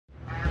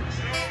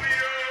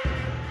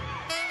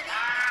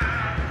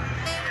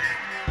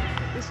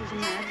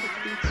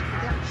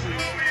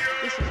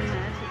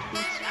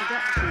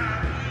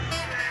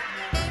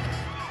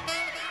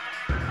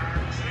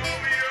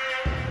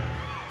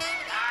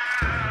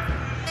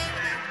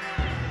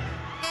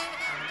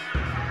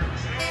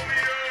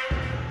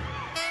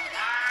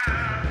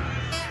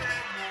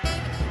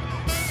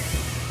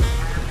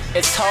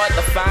It's hard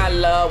to find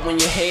love when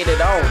you hate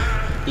it on.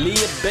 Leave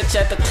a bitch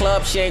at the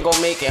club, she ain't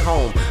gon' make it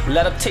home.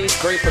 Let her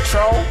taste great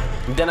Patrol,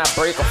 then I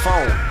break her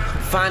phone.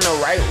 Find the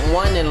right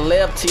one and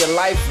live till your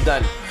life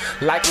done.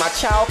 Like my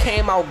child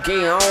came out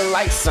gay, I don't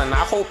like son. I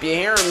hope you're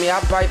hearing me, I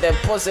bite that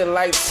pussy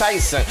like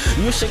Tyson.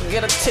 You should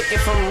get a ticket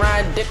from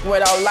riding dick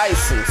without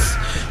license.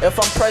 If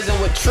I'm present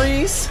with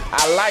trees,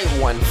 I light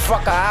one.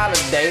 Fuck a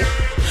holiday,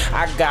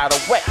 I got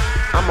a wet.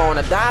 I'm on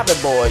a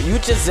diving board, you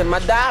just in my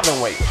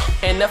diving weight.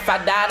 And if I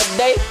die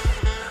today,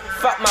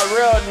 fuck my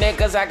real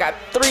niggas, I got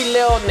 3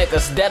 little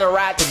niggas that'll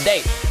ride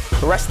today.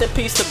 Rest in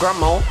peace to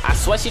grandma, I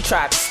swear she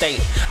tried to stay.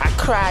 I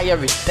cry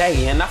every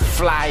day and I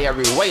fly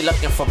every way,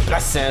 looking for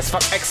blessings.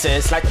 Fuck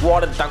exes like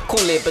water down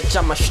Kool-Aid, bitch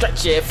I'ma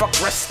stretch it. Fuck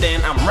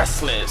resting, I'm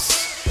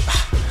restless.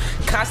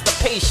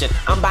 Constipation,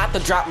 I'm about to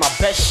drop my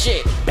best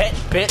shit. Bet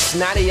bitch,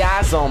 90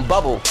 eyes on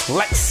bubble,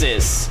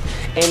 Lexus.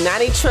 And now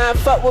they tryna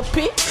fuck with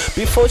P.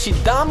 Before she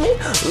dumped me,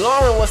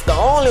 Lauren was the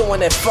only one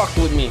that fucked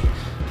with me.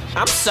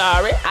 I'm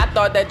sorry, I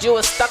thought that you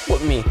was stuck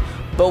with me.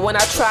 But when I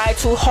try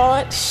too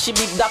hard, she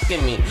be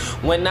ducking me.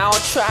 When I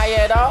don't try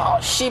at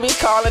all, she be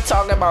calling,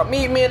 talking about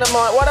meet me in the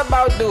morning. What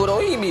about Doodle?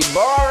 He be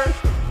boring.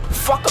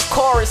 Fuck a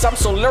chorus, I'm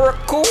so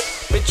lyrical.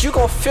 Bitch, you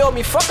gon' feel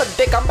me. Fuck a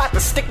dick, I'm about to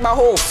stick my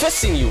whole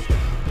fist in you.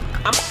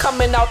 I'm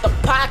coming out the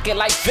pocket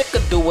like Vicar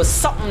do, with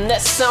something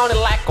that sounded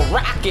like a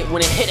rocket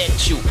when it hit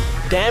at you.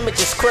 Damage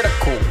is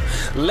critical.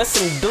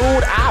 Listen,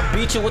 dude, I'll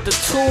beat you with the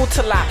tool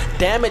till I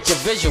damage your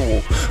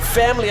visual.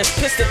 Family is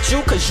pissed at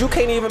you cause you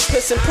can't even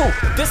piss and poo.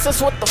 This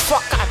is what the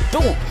fuck I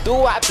do.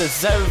 Do I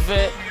deserve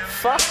it?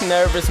 Fuck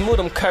nervous, move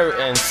them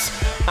curtains.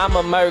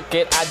 I'ma murk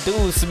it, I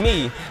do's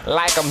me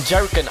like I'm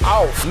jerking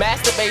off.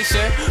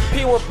 Masturbation,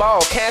 pee with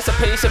ball, cancer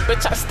patient,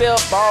 bitch I still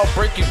ball,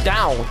 break you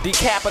down,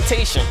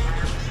 decapitation.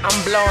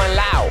 I'm blowing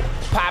loud,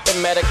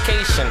 popping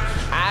medication.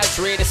 Eyes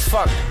red as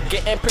fuck,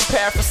 getting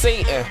prepared for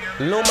Satan.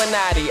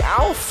 Illuminati, I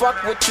don't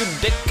fuck with you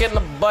dick in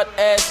the butt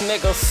ass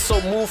niggas, so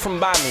move from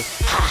by me.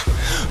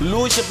 Ha!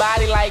 Lose your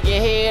body like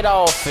your head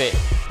off it.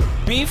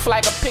 Beef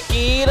like a picky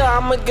eater,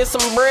 I'ma get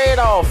some bread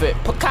off it.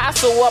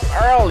 Picasso up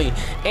early,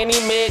 and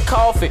he made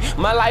coffee.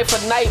 My life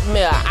a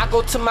nightmare, I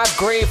go to my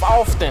grave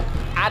often.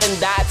 I done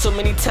died so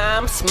many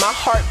times, my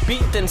heart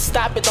beat, then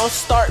stop it, don't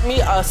start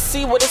me.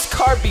 See what this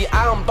car be,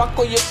 I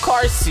unbuckle your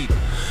car seat.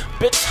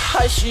 Bitch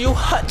hush, you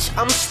hutch,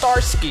 I'm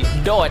Starsky.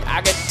 Do it,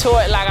 I get to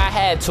it like I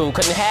had to.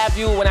 Couldn't have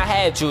you when I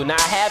had you. Now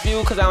I have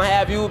you cause I don't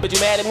have you, but you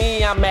mad at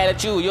me, I'm mad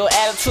at you. Your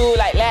attitude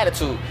like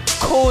latitude.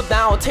 Cool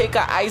down, take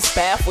a ice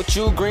bath with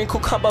you. Green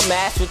cucumber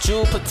mash with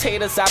you.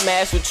 Potatoes I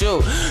mash with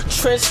you.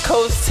 Trench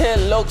coats,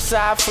 10 looks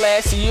I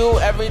flash to you.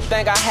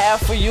 Everything I have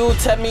for you,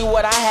 tell me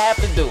what I have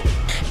to do.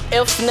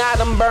 If not,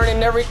 I'm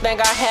burning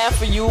everything I have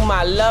for you.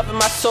 My love and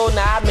my soul,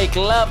 now I make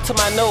love to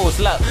my nose.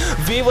 Look,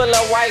 Viva la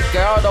white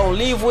girl, don't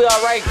leave, we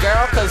alright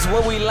girl. Cause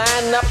when we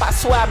line up, I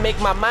swear I make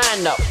my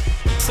mind up.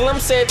 Slim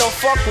said don't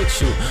fuck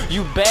with you,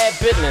 you bad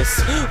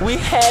business. We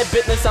had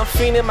business, I'm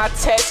feeling my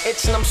tats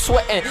itching, I'm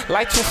sweating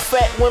like 2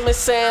 fat women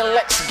saying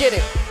let's get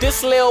it.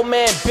 This little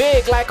man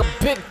big like a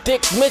big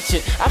dick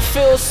midget. I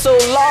feel so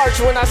large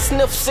when I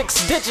sniff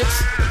 6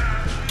 digits.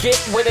 Get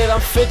with it,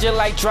 I'm fidget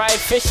like dried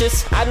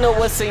fishes. I know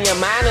what's in your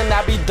mind and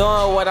I be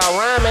doing what I'm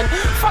rhyming.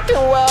 Fucking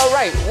well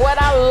right,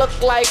 what I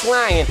look like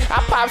lying. I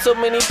pop so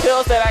many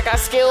pills that I got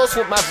skills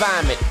with my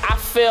vomit. I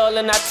feel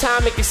an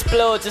atomic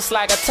explode just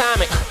like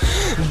atomic.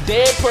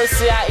 Dead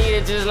pussy, I eat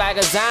it just like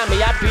a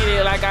zombie. I beat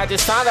it like I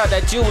just found out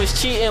that you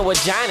was cheating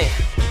with Johnny.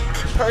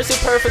 Percy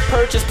perfect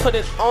purchase, put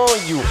it on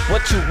you.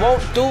 What you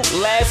won't do,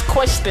 last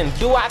question.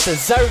 Do I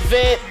deserve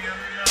it?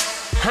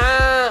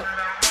 Huh?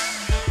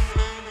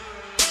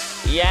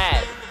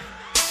 Yeah.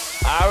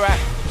 Alright.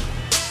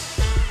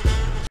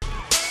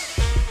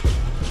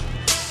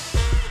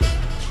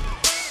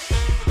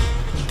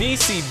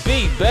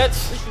 DCB, bitch.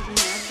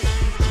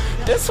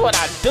 This what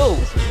I do.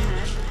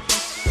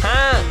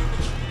 Huh?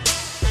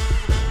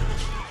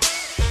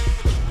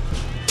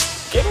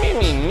 Give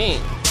me me.